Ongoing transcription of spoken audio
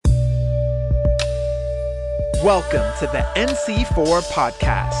Welcome to the NC4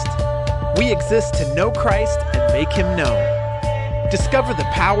 podcast. We exist to know Christ and make him known. Discover the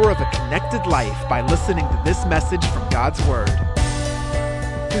power of a connected life by listening to this message from God's Word.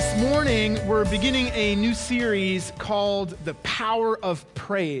 This morning, we're beginning a new series called The Power of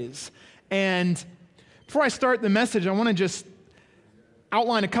Praise. And before I start the message, I want to just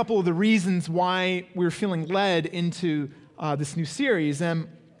outline a couple of the reasons why we're feeling led into this new series. And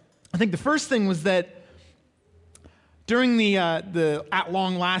I think the first thing was that during the At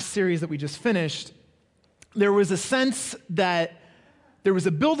Long Last series that we just finished, there was a sense that there was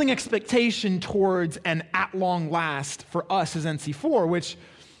a building expectation towards an at long last for us as NC4, which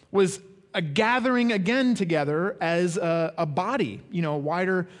was a gathering again together as a body, a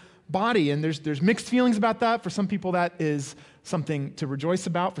wider body. And there's mixed feelings about that. For some people, that is something to rejoice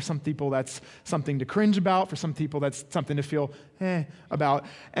about. For some people, that's something to cringe about. For some people, that's something to feel about.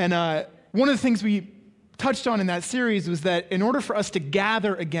 And one of the things we touched on in that series was that in order for us to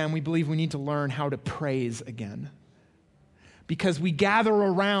gather again, we believe we need to learn how to praise again. Because we gather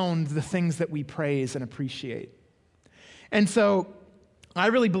around the things that we praise and appreciate. And so I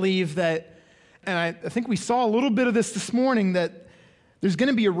really believe that, and I think we saw a little bit of this morning, that there's going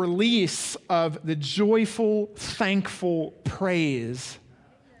to be a release of the joyful, thankful praise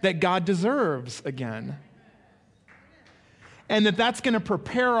that God deserves again. And that's going to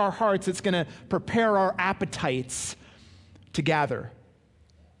prepare our hearts, it's going to prepare our appetites to gather.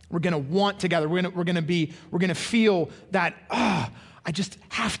 We're going to want to gather. We're going to feel that, I just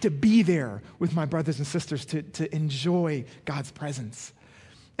have to be there with my brothers and sisters to enjoy God's presence.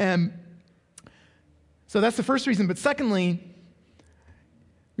 And so that's the first reason. But secondly,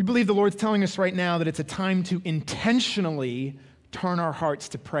 we believe the Lord's telling us right now that it's a time to intentionally turn our hearts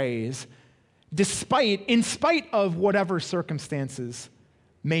to praise, in spite of whatever circumstances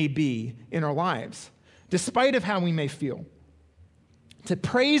may be in our lives, despite of how we may feel. To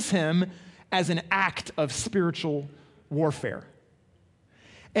praise him as an act of spiritual warfare.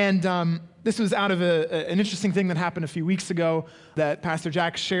 And this was out of an interesting thing that happened a few weeks ago that Pastor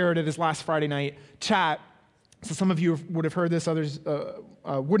Jack shared at his last Friday night chat. So some of you would have heard this, others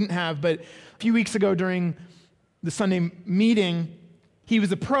wouldn't have. But a few weeks ago during the Sunday meeting, he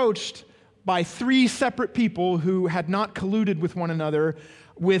was approached by three separate people who had not colluded with one another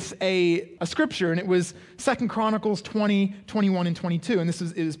with a scripture, and it was 2 Chronicles 20, 21, and 22. And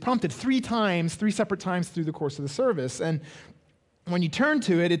it was prompted three separate times through the course of the service. And when you turn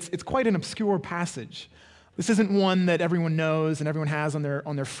to it, it's quite an obscure passage. This isn't one that everyone knows and everyone has on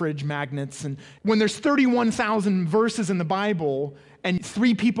their fridge magnets. And when there's 31,000 verses in the Bible and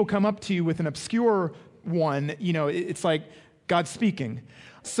three people come up to you with an obscure one, it's like God's speaking.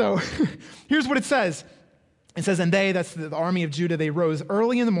 So here's what it says. It says, and they, that's the army of Judah, they rose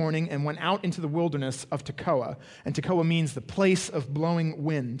early in the morning and went out into the wilderness of Tekoa. And Tekoa means the place of blowing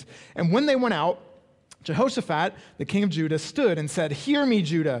wind. And when they went out, Jehoshaphat, the king of Judah, stood and said, "Hear me,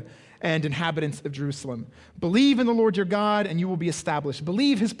 Judah and inhabitants of Jerusalem. Believe in the Lord your God, and you will be established.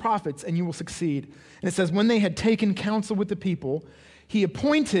 Believe his prophets, and you will succeed." And it says, when they had taken counsel with the people, he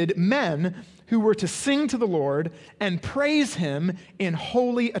appointed men who were to sing to the Lord and praise him in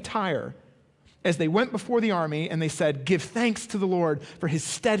holy attire. As they went before the army, and they said, "Give thanks to the Lord, for his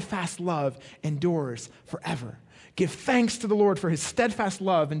steadfast love endures forever." Give thanks to the Lord, for his steadfast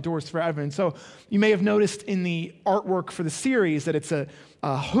love endures forever. And so you may have noticed in the artwork for the series that it's a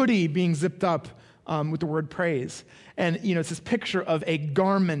hoodie being zipped up with the word praise. And, it's this picture of a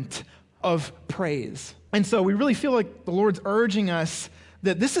garment of praise. And so we really feel like the Lord's urging us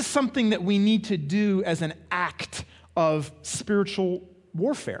that this is something that we need to do as an act of spiritual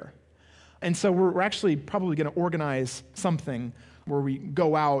warfare. And so we're actually probably going to organize something where we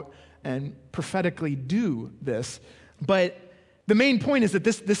go out and prophetically do this. But the main point is that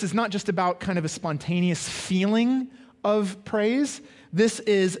this is not just about kind of a spontaneous feeling of praise. This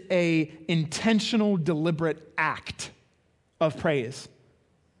is a intentional, deliberate act of praise.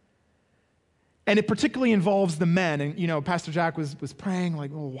 And it particularly involves the men. And, Pastor Jack was praying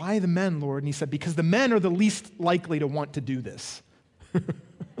like, well, why the men, Lord? And he said, because the men are the least likely to want to do this.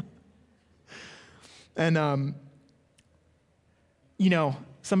 And,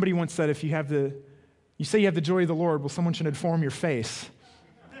 somebody once said, if you say you have the joy of the Lord, well, someone should inform your face,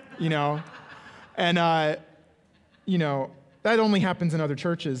 And, that only happens in other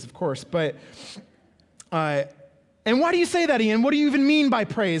churches, of course. But, and why do you say that, Ian? What do you even mean by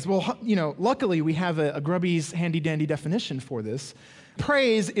praise? Well, luckily we have a Grubby's handy-dandy definition for this.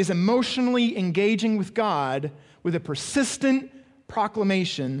 Praise is emotionally engaging with God with a persistent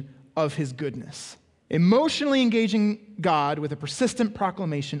proclamation of his goodness. Emotionally engaging God with a persistent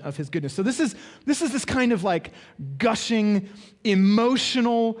proclamation of his goodness. So this is this kind of like gushing,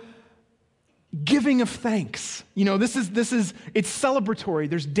 emotional giving of thanks. This is it's celebratory.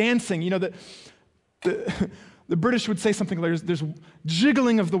 There's dancing. The British would say something like there's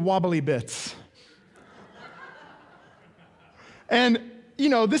jiggling of the wobbly bits. And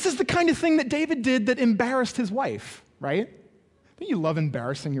this is the kind of thing that David did that embarrassed his wife, right? Don't you love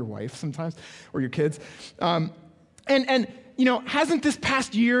embarrassing your wife sometimes, or your kids? Hasn't this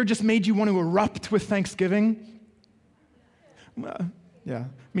past year just made you want to erupt with thanksgiving? Yeah,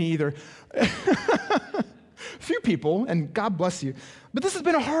 me either. Few people, and God bless you, but this has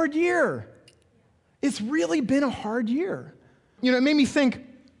been a hard year. It's really been a hard year. It made me think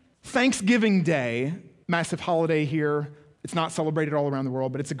Thanksgiving Day, massive holiday here. It's not celebrated all around the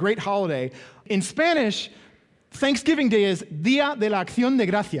world, but it's a great holiday. In Spanish, Thanksgiving Day is Día de la Acción de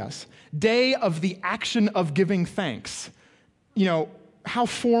Gracias, day of the action of giving thanks. How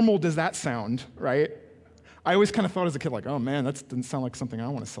formal does that sound, right? I always kind of thought as a kid, like, oh man, that doesn't sound like something I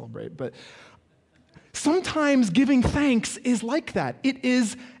want to celebrate. But sometimes giving thanks is like that. It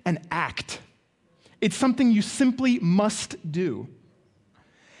is an act. It's something you simply must do.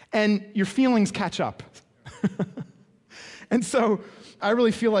 And your feelings catch up. And so I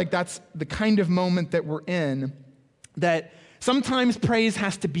really feel like that's the kind of moment that we're in, that sometimes praise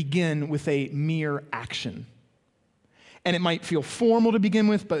has to begin with a mere action. And it might feel formal to begin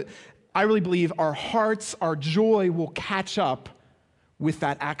with, but I really believe our hearts, our joy will catch up with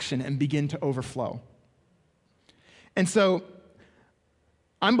that action and begin to overflow. And so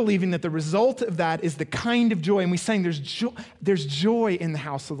I'm believing that the result of that is the kind of joy, and we sang there's joy in the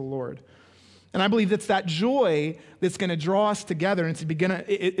house of the Lord. And I believe that's that joy that's going to draw us together, and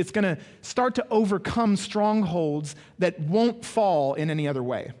it's going to start to overcome strongholds that won't fall in any other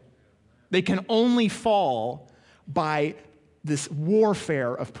way. They can only fall by this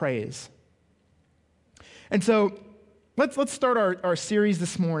warfare of praise. And so let's start our series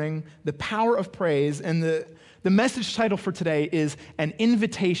this morning, The Power of Praise, and the message title for today is An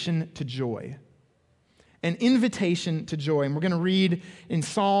Invitation to Joy. An invitation to joy. And we're going to read in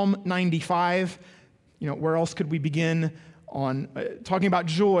Psalm 95. Where else could we begin on talking about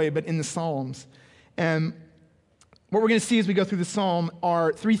joy but in the Psalms? And what we're going to see as we go through the psalm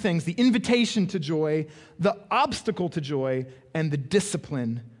are three things: the invitation to joy, the obstacle to joy, and the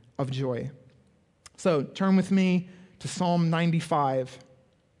discipline of joy. So turn with me to Psalm 95,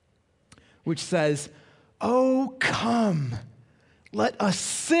 which says, "Oh, come, let us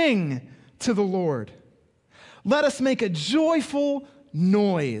sing to the Lord. Let us make a joyful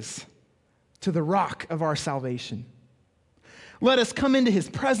noise to the rock of our salvation. Let us come into his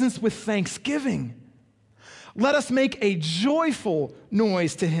presence with thanksgiving. Let us make a joyful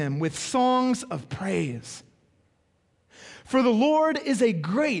noise to him with songs of praise. For the Lord is a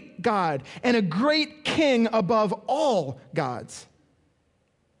great God and a great King above all gods.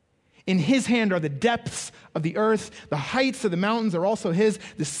 In his hand are the depths of the earth. The heights of the mountains are also his.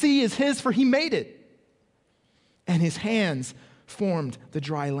 The sea is his, for he made it. And his hands formed the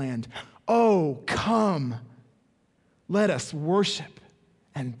dry land. Oh, come, let us worship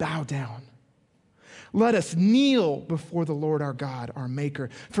and bow down. Let us kneel before the Lord our God, our Maker,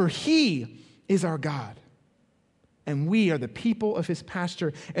 for he is our God, and we are the people of his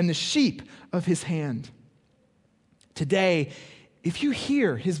pasture and the sheep of his hand. Today, if you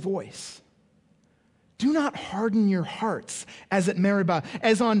hear his voice, do not harden your hearts as at Meribah,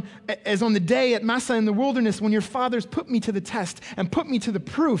 as on the day at Massah in the wilderness when your fathers put me to the test and put me to the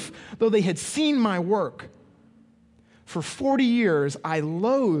proof, though they had seen my work. For 40 years I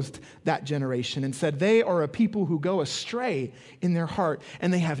loathed that generation and said, they are a people who go astray in their heart,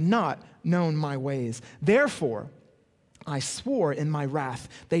 and they have not known my ways. Therefore, I swore in my wrath,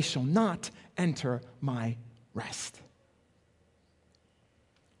 they shall not enter my rest."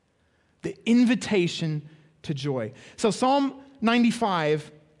 The invitation to joy. So Psalm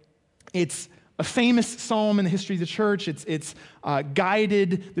 95, it's a famous psalm in the history of the church. It's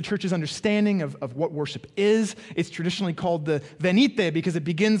guided the church's understanding of what worship is. It's traditionally called the venite because it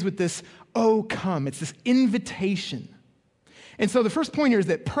begins with this, oh, come. It's this invitation. And so the first point here is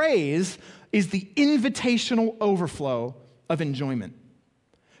that praise is the invitational overflow of enjoyment.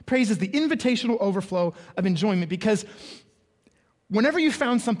 Praise is the invitational overflow of enjoyment because whenever you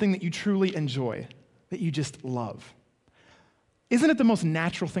found something that you truly enjoy, that you just love, isn't it the most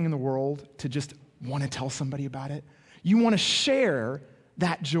natural thing in the world to just want to tell somebody about it? You want to share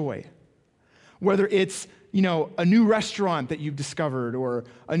that joy. Whether it's a new restaurant that you've discovered, or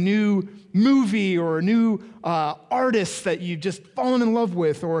a new movie, or a new artist that you've just fallen in love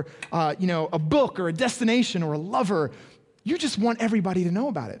with, or a book, or a destination, or a lover. You just want everybody to know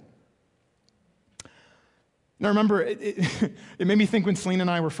about it. Now, remember, it made me think when Selena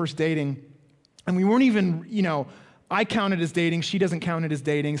and I were first dating, and we weren't even, I counted as dating, she doesn't count it as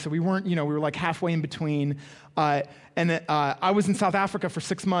dating, so we weren't, we were like halfway in between. I was in South Africa for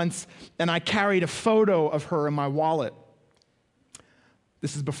 6 months, and I carried a photo of her in my wallet.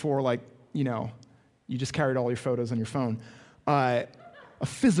 This is before, you just carried all your photos on your phone. A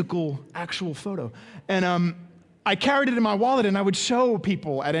physical, actual photo. And I carried it in my wallet, and I would show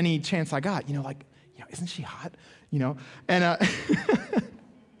people at any chance I got, isn't she hot? And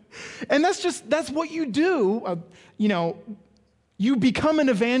and that's what you do. You become an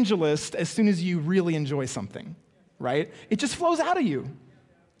evangelist as soon as you really enjoy something, right? It just flows out of you.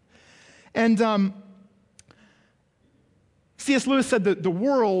 And C.S. Lewis said that the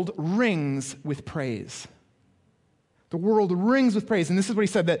world rings with praise. The world rings with praise. And this is what he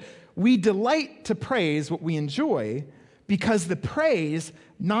said, that we delight to praise what we enjoy because the praise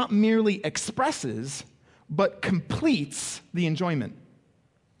not merely expresses, but completes the enjoyment.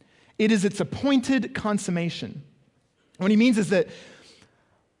 It is its appointed consummation. What he means is that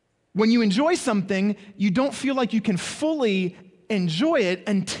when you enjoy something, you don't feel like you can fully enjoy it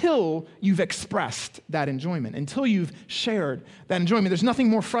until you've expressed that enjoyment, until you've shared that enjoyment. There's nothing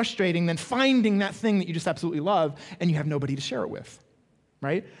more frustrating than finding that thing that you just absolutely love and you have nobody to share it with,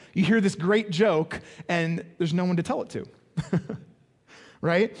 right? You hear this great joke and there's no one to tell it to,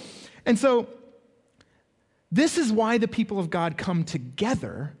 right? And so this is why the people of God come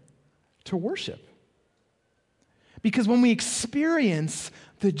together to worship. Because when we experience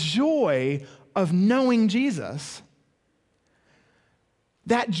the joy of knowing Jesus,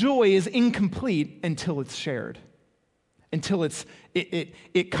 that joy is incomplete until it's shared. Until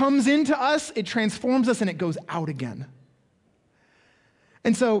it comes into us, it transforms us, and it goes out again.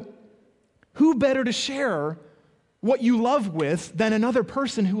 And so, who better to share what you love with than another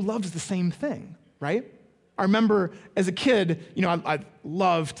person who loves the same thing, right? I remember as a kid, I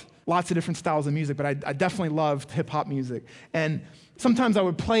loved lots of different styles of music, but I definitely loved hip-hop music. And sometimes I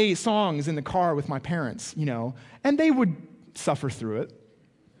would play songs in the car with my parents, and they would suffer through it,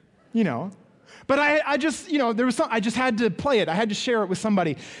 But I just, I just had to play it. I had to share it with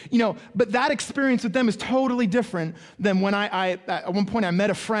somebody, But that experience with them is totally different than when I at one point I met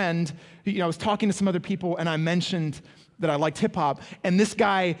a friend, I was talking to some other people, and I mentioned that I liked hip-hop, and this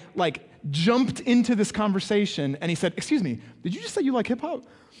guy, jumped into this conversation, and he said, "Excuse me, did you just say you like hip-hop?"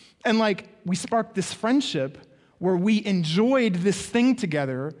 And we sparked this friendship where we enjoyed this thing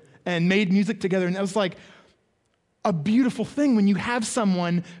together and made music together. And that was a beautiful thing when you have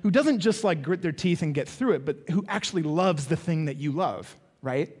someone who doesn't just grit their teeth and get through it, but who actually loves the thing that you love,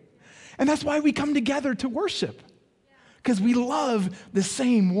 right? And that's why we come together to worship, because we love the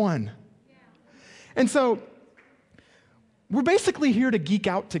same one. And so we're basically here to geek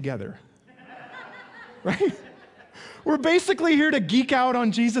out together, right? We're basically here to geek out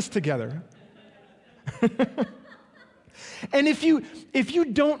on Jesus together. And if you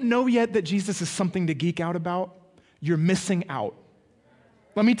don't know yet that Jesus is something to geek out about, you're missing out.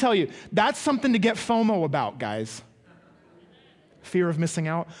 Let me tell you, that's something to get FOMO about, guys. Fear of missing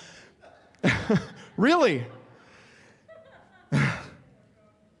out. Really?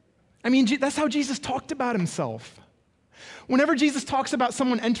 That's how Jesus talked about himself. Whenever Jesus talks about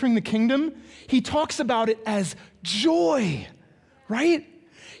someone entering the kingdom, he talks about it as joy, right?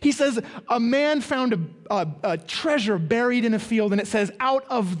 He says, a man found a treasure buried in a field, and it says, out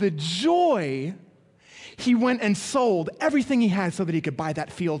of the joy, he went and sold everything he had so that he could buy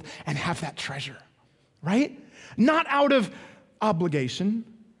that field and have that treasure, right? Not out of obligation,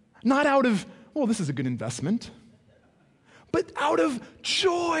 not out of, well, this is a good investment, but out of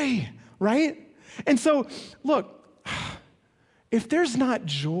joy, right? And so, look, if there's not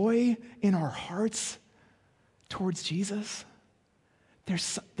joy in our hearts towards Jesus,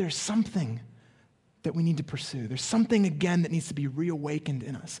 there's something that we need to pursue. There's something, again, that needs to be reawakened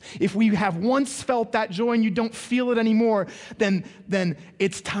in us. If we have once felt that joy and you don't feel it anymore, then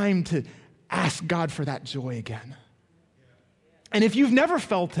it's time to ask God for that joy again. And if you've never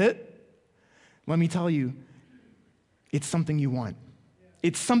felt it, let me tell you, it's something you want.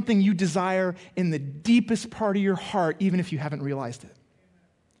 It's something you desire in the deepest part of your heart, even if you haven't realized it.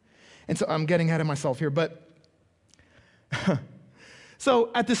 And so I'm getting ahead of myself here, but so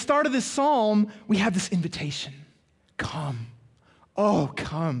at the start of this psalm, we have this invitation. Come. Oh,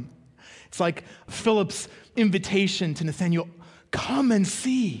 come. It's like Philip's invitation to Nathanael. Come and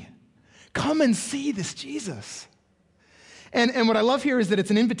see. Come and see this Jesus. And what I love here is that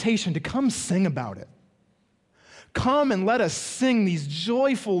it's an invitation to come sing about it. Come and let us sing these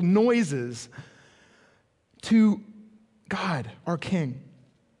joyful noises to God, our King.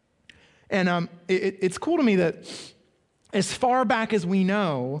 And it's cool to me that as far back as we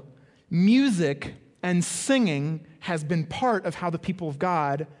know, music and singing has been part of how the people of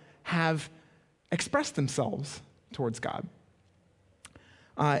God have expressed themselves towards God,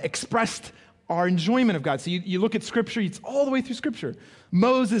 expressed our enjoyment of God. So you look at Scripture, it's all the way through Scripture.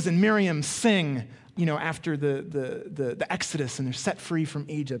 Moses and Miriam sing, after the Exodus, and they're set free from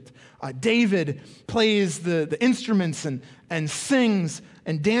Egypt. David plays the instruments and sings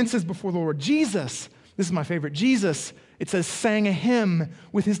and dances before the Lord. Jesus, this is my favorite, Jesus, it says, sang a hymn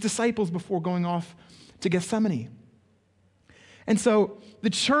with his disciples before going off to Gethsemane. And so the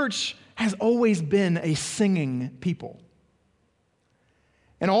church has always been a singing people.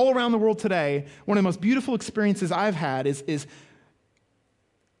 And all around the world today, one of the most beautiful experiences I've had is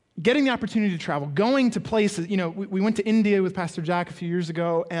getting the opportunity to travel, going to places. We went to India with Pastor Jack a few years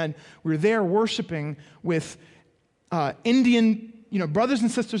ago, and we were there worshiping with Indian, brothers and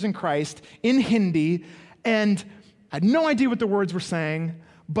sisters in Christ in Hindi, and I had no idea what the words were saying,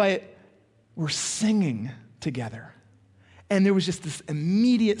 but we're singing together. And there was just this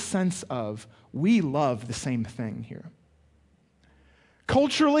immediate sense of, we love the same thing here.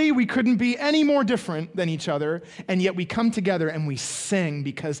 Culturally, we couldn't be any more different than each other, and yet we come together and we sing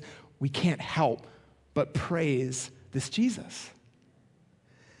because we can't help but praise this Jesus.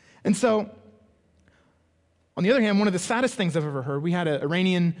 And so, on the other hand, one of the saddest things I've ever heard, we had an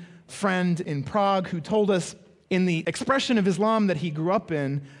Iranian friend in Prague who told us in the expression of Islam that he grew up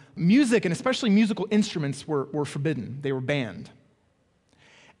in, music, and especially musical instruments, were forbidden. They were banned.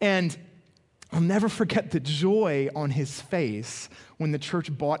 And I'll never forget the joy on his face when the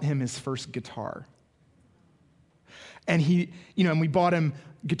church bought him his first guitar. And and we bought him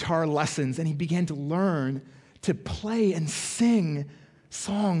guitar lessons, and he began to learn to play and sing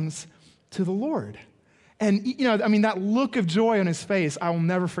songs to the Lord. And, that look of joy on his face, I will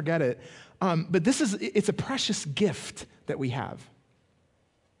never forget it. But it's a precious gift that we have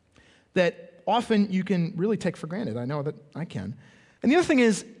that often you can really take for granted. I know that I can. And the other thing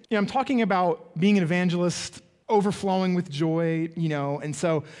is, I'm talking about being an evangelist, overflowing with joy, and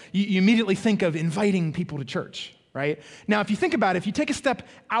so you immediately think of inviting people to church, right? Now, if you think about it, if you take a step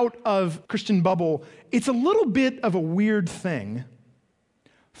out of Christian bubble, it's a little bit of a weird thing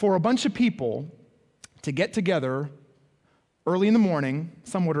for a bunch of people to get together early in the morning,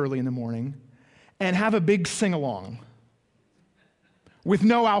 somewhat early in the morning, and have a big sing-along with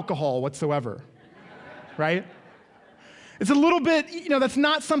no alcohol whatsoever, right? It's a little bit, that's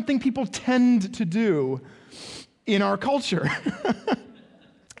not something people tend to do in our culture.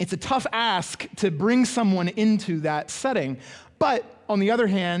 It's a tough ask to bring someone into that setting. But on the other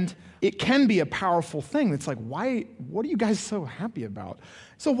hand, it can be a powerful thing. It's like, what are you guys so happy about?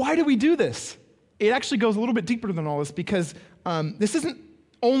 So why do we do this? It actually goes a little bit deeper than all this, because this isn't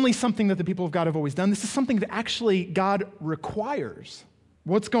only something that the people of God have always done. This is something that actually God requires.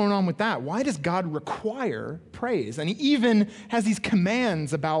 What's going on with that? Why does God require praise? And he even has these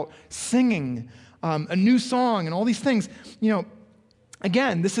commands about singing a new song and all these things.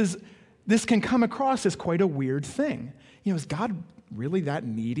 Again, this can come across as quite a weird thing. Is God really that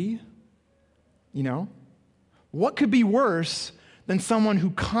needy? What could be worse than someone who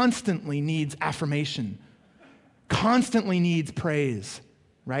constantly needs affirmation, constantly needs praise,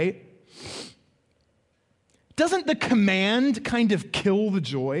 right? Doesn't the command kind of kill the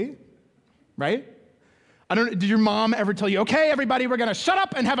joy, right? Did your mom ever tell you, okay, everybody, we're going to shut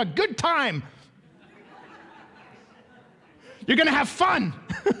up and have a good time? You're going to have fun,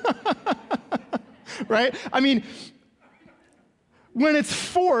 right? When it's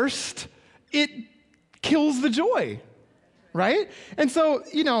forced, it kills the joy, right? And so,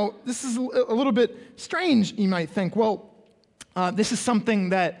 this is a little bit strange, you might think. Well, this is something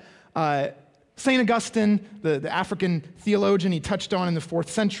that St. Augustine, the African theologian, he touched on in the 4th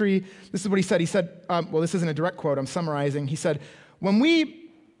century. This is what he said. He said, this isn't a direct quote, I'm summarizing. He said, when we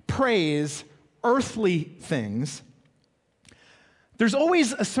praise earthly things, there's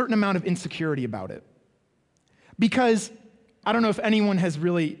always a certain amount of insecurity about it. Because I don't know if anyone has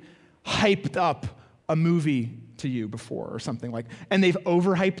really hyped up a movie to you before or something and they've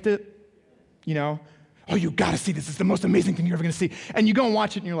overhyped it, Oh, you gotta see this. It's the most amazing thing you're ever gonna see. And you go and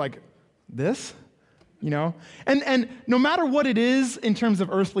watch it and you're like, this? And no matter what it is in terms of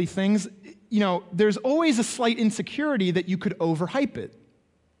earthly things, there's always a slight insecurity that you could overhype it,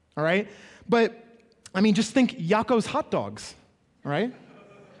 all right? But, just think Yakko's hot dogs, all right?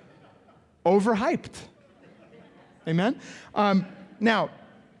 overhyped. Amen? Now,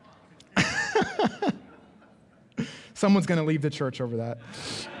 someone's going to leave the church over that.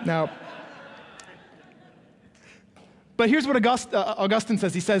 Now, but here's what Augustine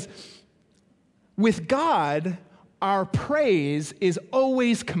says. He says, with God, our praise is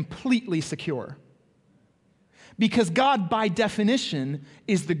always completely secure. Because God, by definition,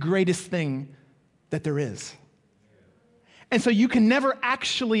 is the greatest thing that there is. And so you can never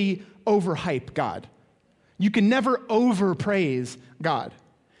actually overhype God. You can never overpraise God.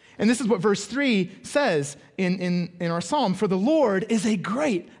 And this is what verse 3 says in our psalm. For the Lord is a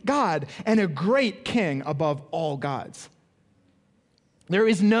great God and a great King above all gods. There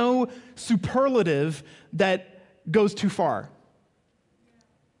is no superlative that goes too far.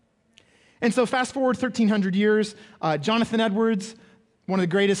 And so fast forward 1,300 years, Jonathan Edwards, one of the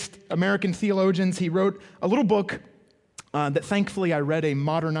greatest American theologians, he wrote a little book that thankfully I read a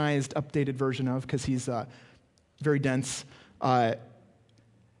modernized, updated version of because he's very dense.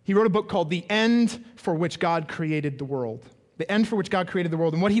 He wrote a book called The End for Which God Created the World. The End for Which God Created the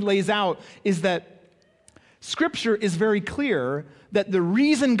World. And what he lays out is that Scripture is very clear that the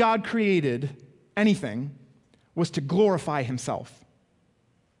reason God created anything was to glorify himself.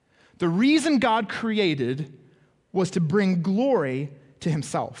 The reason God created was to bring glory to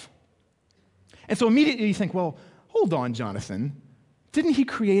himself. And so immediately you think, well, hold on, Jonathan. Didn't he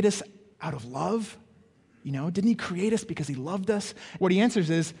create us out of love? You know, didn't he create us because he loved us? What he answers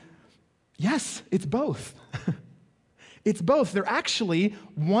is, yes, it's both. It's both. They're actually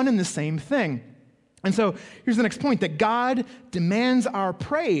one and the same thing. And so here's the next point, that God demands our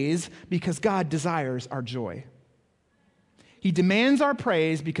praise because God desires our joy. He demands our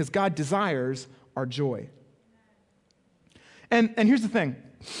praise because God desires our joy. And here's the thing.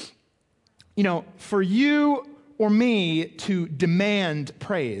 You know, for you or me to demand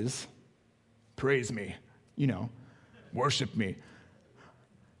praise me, you know, worship me,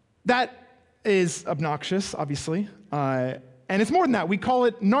 that is obnoxious, obviously. And it's more than that. We call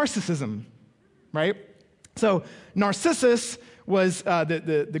it narcissism, right? So Narcissus was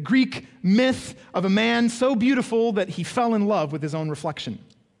the Greek myth of a man so beautiful that he fell in love with his own reflection,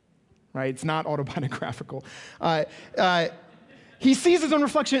 right? It's not autobiographical. He sees his own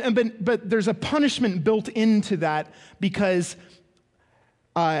reflection, but there's a punishment built into that because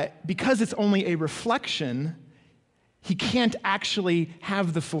it's only a reflection, he can't actually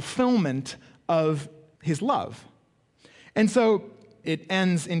have the fulfillment of his love. And so it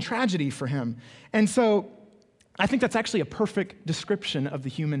ends in tragedy for him. And so I think that's actually a perfect description of the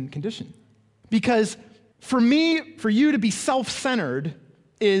human condition. Because for you to be self-centered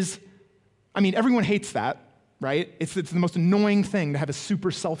is, everyone hates that, right? It's the most annoying thing to have a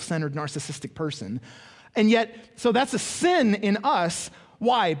super self-centered, narcissistic person. And yet, so that's a sin in us.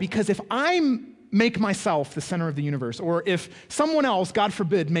 Why? Because if I make myself the center of the universe, or if someone else, God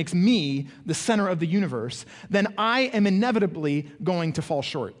forbid, makes me the center of the universe, then I am inevitably going to fall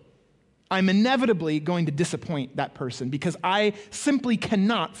short. I'm inevitably going to disappoint that person because I simply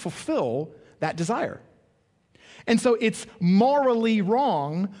cannot fulfill that desire. And so it's morally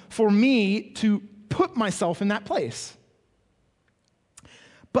wrong for me to put myself in that place.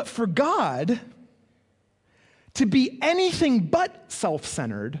 But for God, to be anything but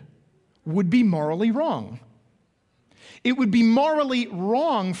self-centered would be morally wrong. It would be morally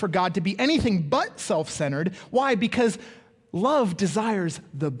wrong for God to be anything but self-centered. Why? Because love desires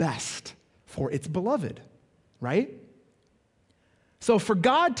the best for its beloved, right? So for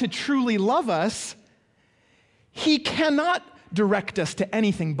God to truly love us, he cannot direct us to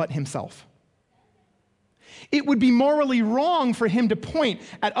anything but himself. It would be morally wrong for him to point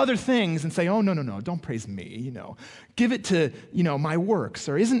at other things and say, oh, no, don't praise me, Give it to, my works,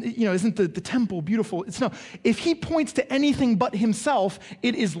 or isn't the temple beautiful? No. If he points to anything but himself,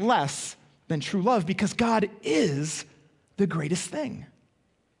 it is less than true love because God is the greatest thing.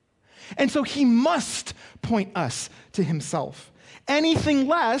 And so he must point us to himself. Anything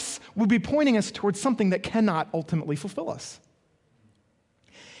less would be pointing us towards something that cannot ultimately fulfill us.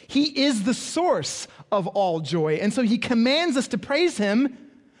 He is the source of all joy, and so he commands us to praise him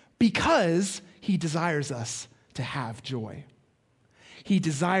because he desires us to have joy. He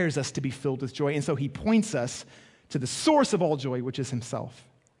desires us to be filled with joy, and so he points us to the source of all joy, which is himself.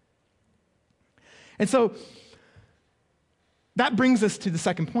 And so that brings us to the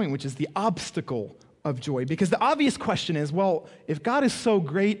second point, which is the obstacle of joy. Because the obvious question is, well, if God is so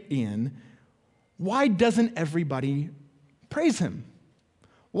great, Ian, why doesn't everybody praise him?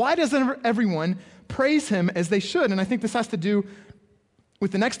 Why doesn't everyone praise him as they should? And I think this has to do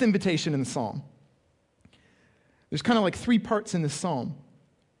with the next invitation in the psalm. There's kind of like three parts in this psalm.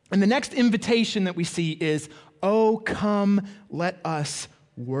 And the next invitation that we see is, oh, come, let us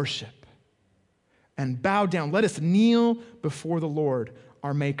worship and bow down. Let us kneel before the Lord,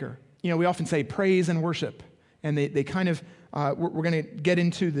 our Maker. You know, we often say praise and worship, and they kind of, we're going to get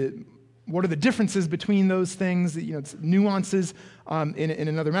into what are the differences between those things, you know, it's nuances in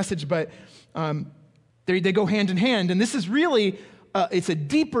another message, but they go hand in hand. And this is really, it's a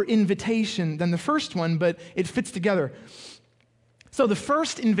deeper invitation than the first one, but it fits together. So the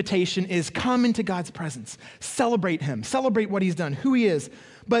first invitation is come into God's presence, celebrate him, celebrate what he's done, who he is.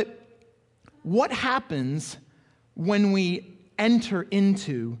 But what happens when we enter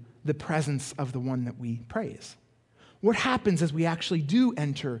into the presence of the one that we praise? What happens as we actually do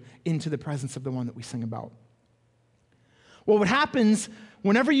enter into the presence of the one that we sing about? Well, what happens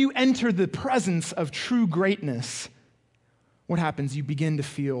whenever you enter the presence of true greatness, what happens? You begin to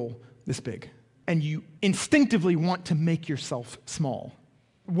feel this big, and you instinctively want to make yourself small.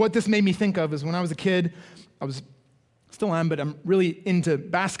 What this made me think of is when I was a kid, still am, but I'm really into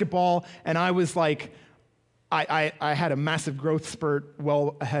basketball, and I was like, I had a massive growth spurt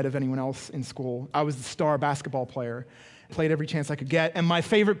well ahead of anyone else in school. I was the star basketball player, played every chance I could get, and my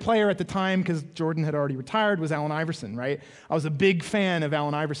favorite player at the time, because Jordan had already retired, was Allen Iverson, right? I was a big fan of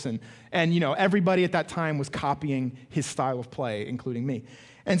Allen Iverson, and you know, everybody at that time was copying his style of play, including me.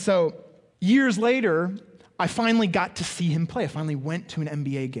 And so years later, I finally got to see him play. I finally went to an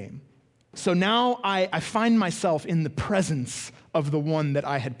NBA game. So now I find myself in the presence of the one that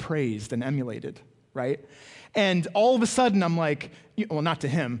I had praised and emulated, right? And all of a sudden, I'm like, well, not to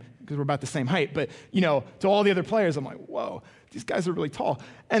him, because we're about the same height, but, you know, to all the other players, I'm like, whoa, these guys are really tall.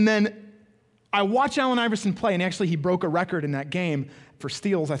 And then I watch Allen Iverson play, and actually he broke a record in that game for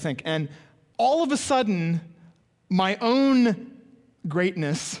steals, I think. And all of a sudden, my own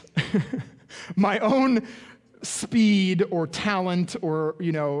greatness, my own speed or talent or,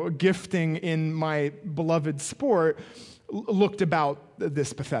 you know, gifting in my beloved sport looked about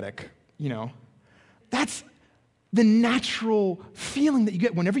this pathetic, you know. That's the natural feeling that you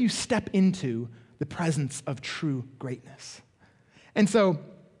get whenever you step into the presence of true greatness. And so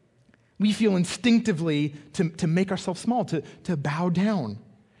we feel instinctively to make ourselves small, to bow down.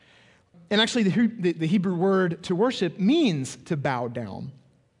 And actually the Hebrew word to worship means to bow down.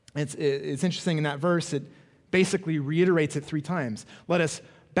 It's interesting in that verse, it basically reiterates it 3 times. Let us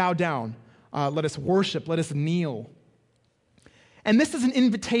bow down, let us worship, let us kneel. And this is an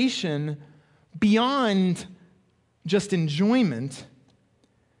invitation beyond just enjoyment,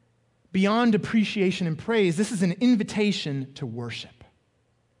 beyond appreciation and praise. This is an invitation to worship,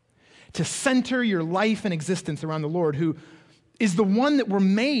 to center your life and existence around the Lord, who is the one that we're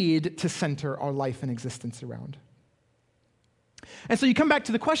made to center our life and existence around. And so you come back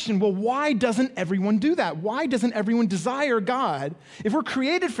to the question, well, why doesn't everyone do that? Why doesn't everyone desire God? If we're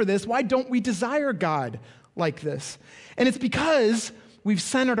created for this, why don't we desire God like this? And it's because we've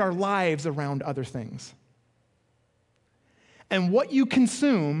centered our lives around other things. And what you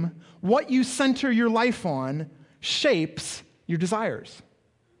consume, what you center your life on, shapes your desires.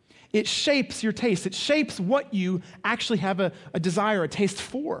 It shapes your taste. It shapes what you actually have a desire, a taste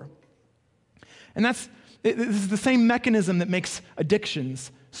for. And this is the same mechanism that makes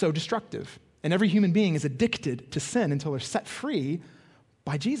addictions so destructive. And every human being is addicted to sin until they're set free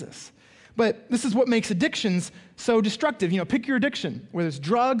by Jesus. But this is what makes addictions so destructive. You know, pick your addiction, whether it's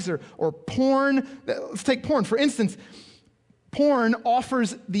drugs or porn. Let's take porn. For instance, porn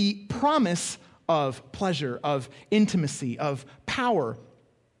offers the promise of pleasure, of intimacy, of power.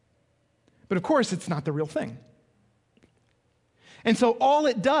 But of course, it's not the real thing. And so all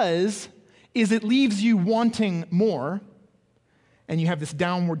it does is it leaves you wanting more, and you have this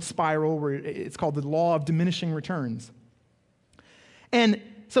downward spiral where it's called the law of diminishing returns. And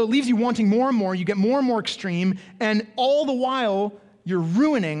so it leaves you wanting more and more, you get more and more extreme, and all the while, you're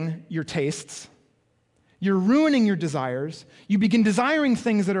ruining your tastes, you're ruining your desires, you begin desiring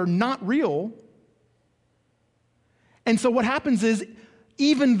things that are not real, and so what happens is,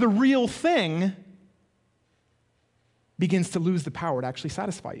 even the real thing begins to lose the power to actually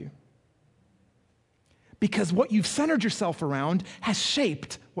satisfy you. Because what you've centered yourself around has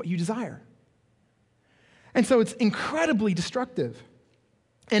shaped what you desire. And so it's incredibly destructive.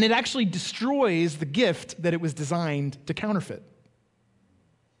 And it actually destroys the gift that it was designed to counterfeit.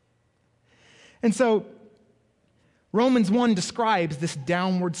 And so Romans 1 describes this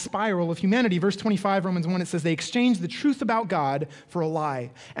downward spiral of humanity. Verse 25, Romans 1, it says, they exchanged the truth about God for a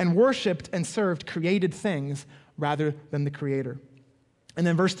lie and worshiped and served created things rather than the Creator. And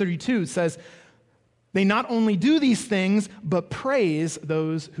then verse 32 says, they not only do these things, but praise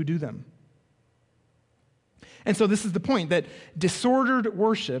those who do them. And so this is the point, that disordered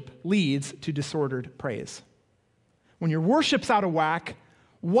worship leads to disordered praise. When your worship's out of whack,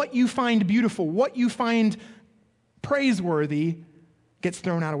 what you find beautiful, what you find praiseworthy gets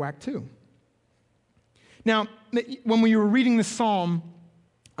thrown out of whack too. Now, when we were reading this psalm,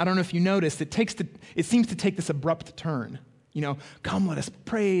 I don't know if you noticed, it seems to take this abrupt turn. Come let us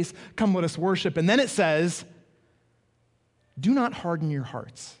praise, come let us worship. And then it says, do not harden your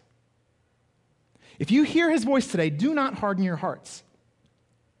hearts. If you hear his voice today, do not harden your hearts.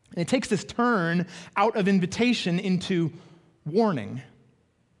 And it takes this turn out of invitation into warning.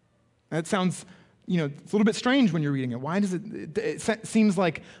 That sounds, it's a little bit strange when you're reading it. Why does it seems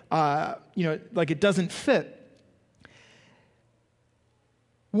like, like it doesn't fit.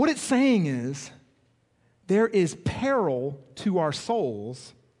 What it's saying is, there is peril to our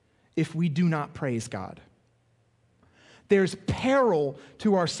souls if we do not praise God. There's peril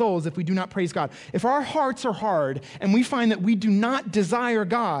to our souls if we do not praise God. If our hearts are hard and we find that we do not desire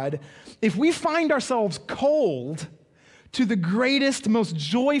God, if we find ourselves cold to the greatest, most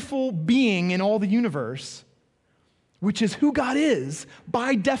joyful being in all the universe, which is who God is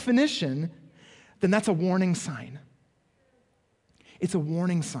by definition, then that's a warning sign. It's a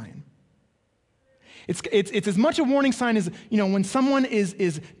warning sign. It's as much a warning sign as, when someone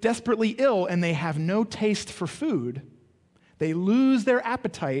is desperately ill and they have no taste for food, they lose their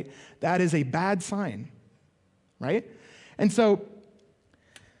appetite, that is a bad sign, right? And so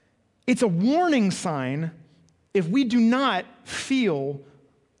it's a warning sign if we do not feel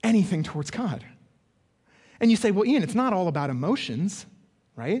anything towards God. And you say, well, Ian, it's not all about emotions,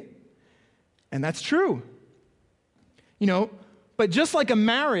 right? And that's true. But just like a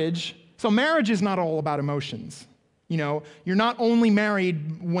marriage, so marriage is not all about emotions. You're not only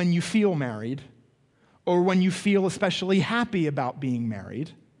married when you feel married, or when you feel especially happy about being married.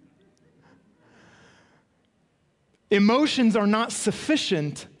 Emotions are not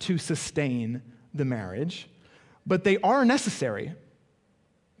sufficient to sustain the marriage, but they are necessary.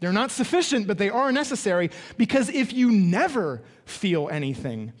 They're not sufficient, but they are necessary, because if you never feel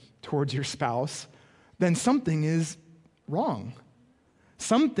anything towards your spouse, then something is wrong.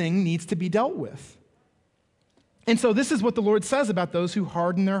 Something needs to be dealt with. And so this is what the Lord says about those who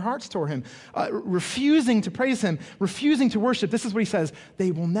harden their hearts toward him, refusing to praise him, refusing to worship. This is what he says,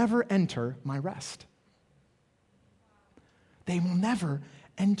 they will never enter my rest. They will never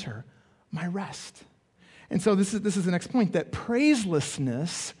enter my rest. And so this is the next point, that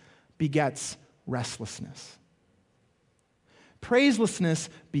praiselessness begets restlessness. Praiselessness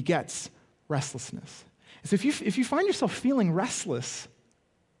begets restlessness. So if you find yourself feeling restless,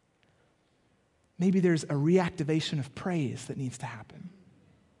 maybe there's a reactivation of praise that needs to happen.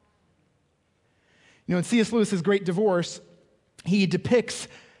 In C.S. Lewis's Great Divorce, he depicts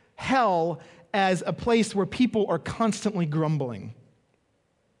hell as a place where people are constantly grumbling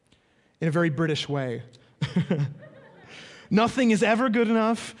in a very British way. Nothing is ever good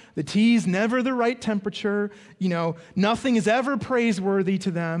enough. The tea's never the right temperature. Nothing is ever praiseworthy to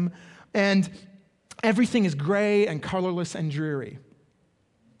them. And everything is gray and colorless and dreary.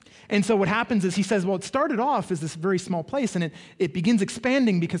 And so what happens is he says, well, it started off as this very small place, and it begins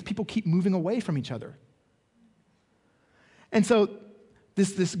expanding because people keep moving away from each other. And so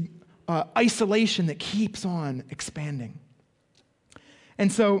this isolation that keeps on expanding.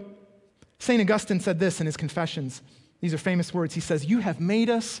 And so St. Augustine said this in his Confessions. These are famous words. He says, you have made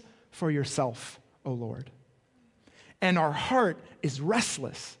us for yourself, O Lord, and our heart is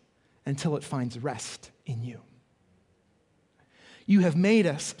restless until it finds rest in you. You have made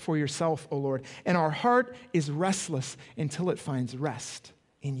us for yourself, O Lord, and our heart is restless until it finds rest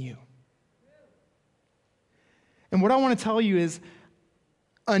in you. And what I want to tell you is,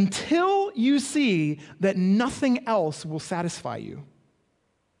 until you see that nothing else will satisfy you,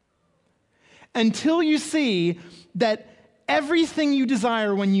 until you see that everything you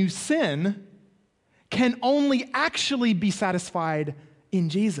desire when you sin can only actually be satisfied in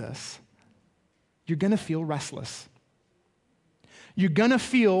Jesus, you're going to feel restless. You're going to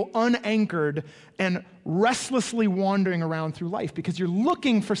feel unanchored and restlessly wandering around through life because you're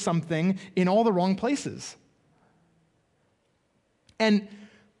looking for something in all the wrong places. And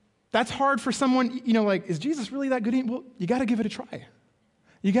that's hard for someone, is Jesus really that good? Well, you got to give it a try.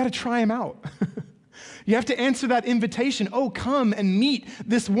 You got to try him out. You have to answer that invitation. Oh, come and meet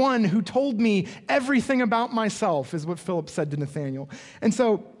this one who told me everything about myself, is what Philip said to Nathanael. And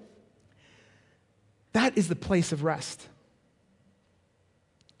so that is the place of rest.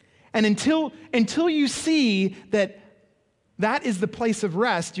 And until you see that is the place of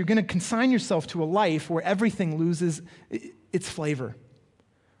rest, you're going to consign yourself to a life where everything loses its flavor,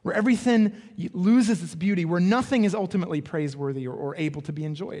 where everything loses its beauty, where nothing is ultimately praiseworthy or able to be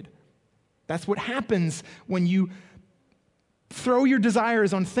enjoyed. That's what happens when you throw your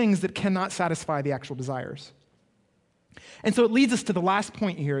desires on things that cannot satisfy the actual desires. And so it leads us to the last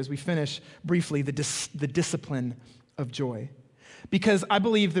point here as we finish briefly, the discipline of joy. Because I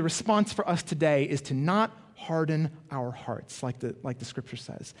believe the response for us today is to not harden our hearts, like the scripture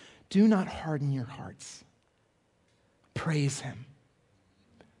says. Do not harden your hearts. Praise him.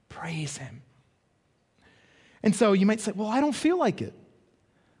 Praise him. And so you might say, well, I don't feel like it.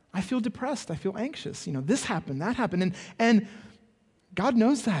 I feel depressed. I feel anxious. This happened, that happened. And God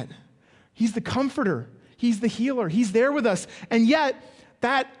knows that. He's the comforter. He's the healer. He's there with us. And yet,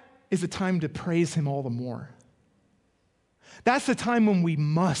 that is a time to praise him all the more. That's the time when we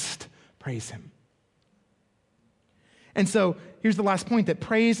must praise him. And so here's the last point, that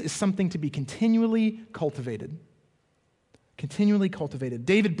praise is something to be continually cultivated. Continually cultivated.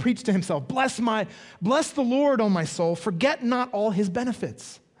 David preached to himself, bless the Lord, O my soul, forget not all his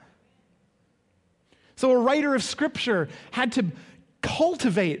benefits. So a writer of scripture had to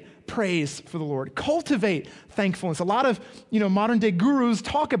cultivate praise for the Lord, cultivate thankfulness. A lot of, modern day gurus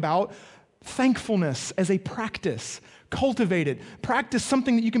talk about thankfulness as a practice. Cultivate it. Practice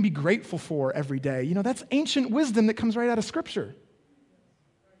something that you can be grateful for every day. That's ancient wisdom that comes right out of scripture.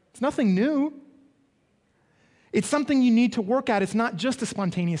 It's nothing new. It's something you need to work at. It's not just a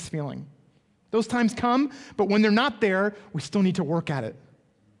spontaneous feeling. Those times come, but when they're not there, we still need to work at it.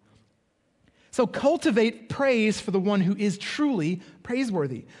 So cultivate praise for the one who is truly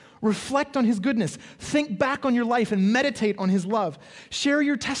praiseworthy. Reflect on his goodness. Think back on your life and meditate on his love. Share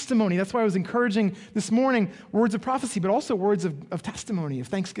your testimony. That's why I was encouraging this morning words of prophecy, but also words of testimony, of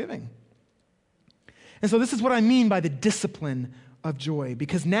thanksgiving. And so this is what I mean by the discipline of joy,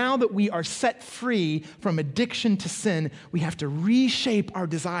 because now that we are set free from addiction to sin, we have to reshape our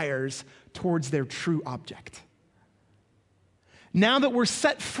desires towards their true object. Now that we're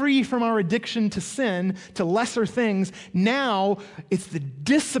set free from our addiction to sin, to lesser things, now it's the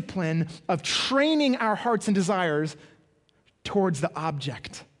discipline of training our hearts and desires towards the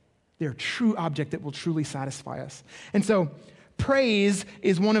object, their true object that will truly satisfy us. And so praise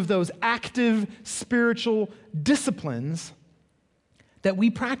is one of those active spiritual disciplines that we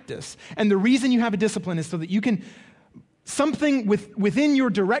practice. And the reason you have a discipline is so that you can, something within your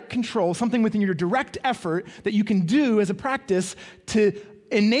direct control, something within your direct effort that you can do as a practice to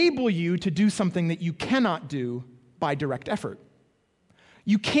enable you to do something that you cannot do by direct effort.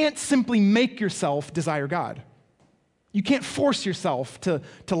 You can't simply make yourself desire God. You can't force yourself to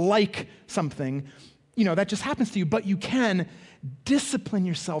like something. That just happens to you, but you can discipline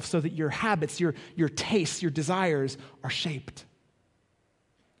yourself so that your habits, your tastes, your desires are shaped.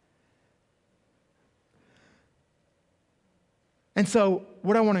 And so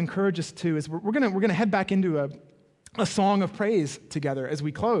what I want to encourage us to is we're going to head back into a song of praise together as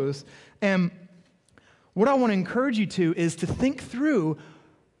we close. And what I want to encourage you to is to think through,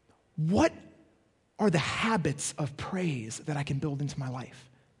 what are the habits of praise that I can build into my life?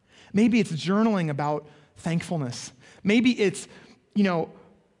 Maybe it's journaling about thankfulness. Maybe it's,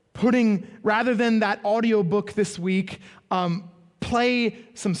 putting, rather than that audiobook this week, play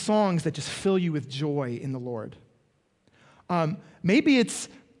some songs that just fill you with joy in the Lord. Maybe it's,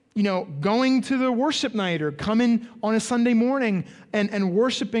 going to the worship night or coming on a Sunday morning and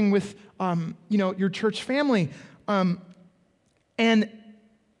worshiping with, your church family. And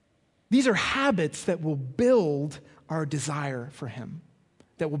these are habits that will build our desire for him,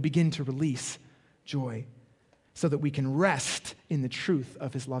 that will begin to release joy so that we can rest in the truth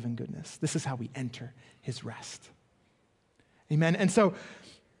of his love and goodness. This is how we enter his rest. Amen. And so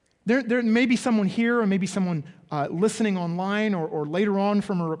there may be someone here or maybe someone listening online or later on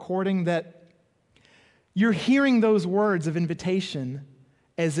from a recording that you're hearing those words of invitation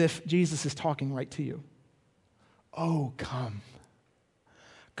as if Jesus is talking right to you. Oh, come.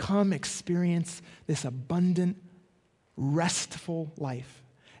 Come experience this abundant, restful life.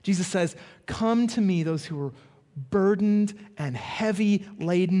 Jesus says, come to me, those who are burdened and heavy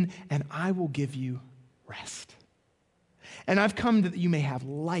laden, and I will give you rest. And I've come that you may have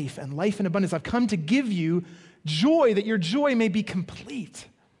life and life in abundance. I've come to give you joy, that your joy may be complete.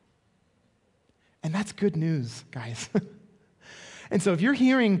 And that's good news, guys. And so if you're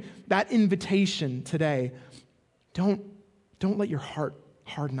hearing that invitation today, don't let your heart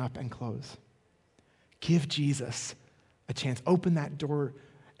harden up and close. Give Jesus a chance. Open that door,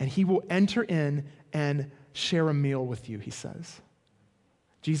 and he will enter in and share a meal with you, he says.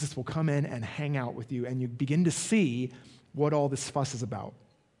 Jesus will come in and hang out with you, and you begin to see what all this fuss is about.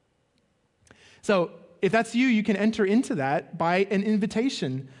 So if that's you, you can enter into that by an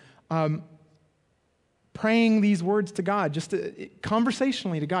invitation, praying these words to God, just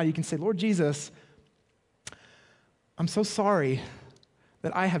conversationally to God. You can say, Lord Jesus, I'm so sorry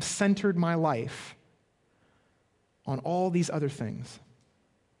that I have centered my life on all these other things.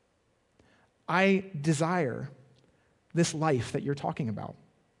 I desire this life that you're talking about.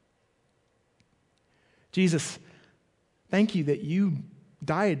 Jesus, thank you that you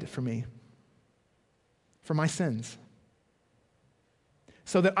died for me, for my sins,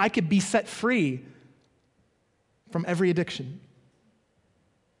 so that I could be set free from every addiction.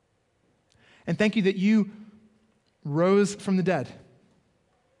 And thank you that you rose from the dead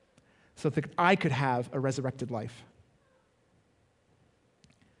so that I could have a resurrected life.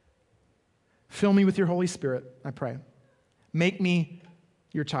 Fill me with your Holy Spirit, I pray. Make me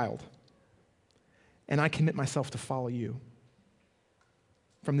your child. And I commit myself to follow you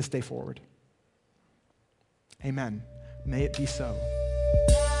from this day forward. Amen. May it be so.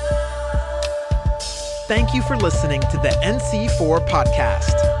 Thank you for listening to the NC4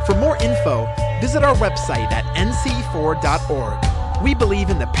 podcast. For more info, visit our website at nc4.org. We believe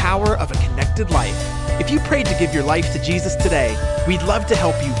in the power of a connected life. If you prayed to give your life to Jesus today, we'd love to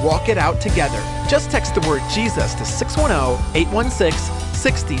help you walk it out together. Just text the word Jesus to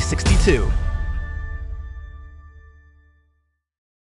 610-816-6062.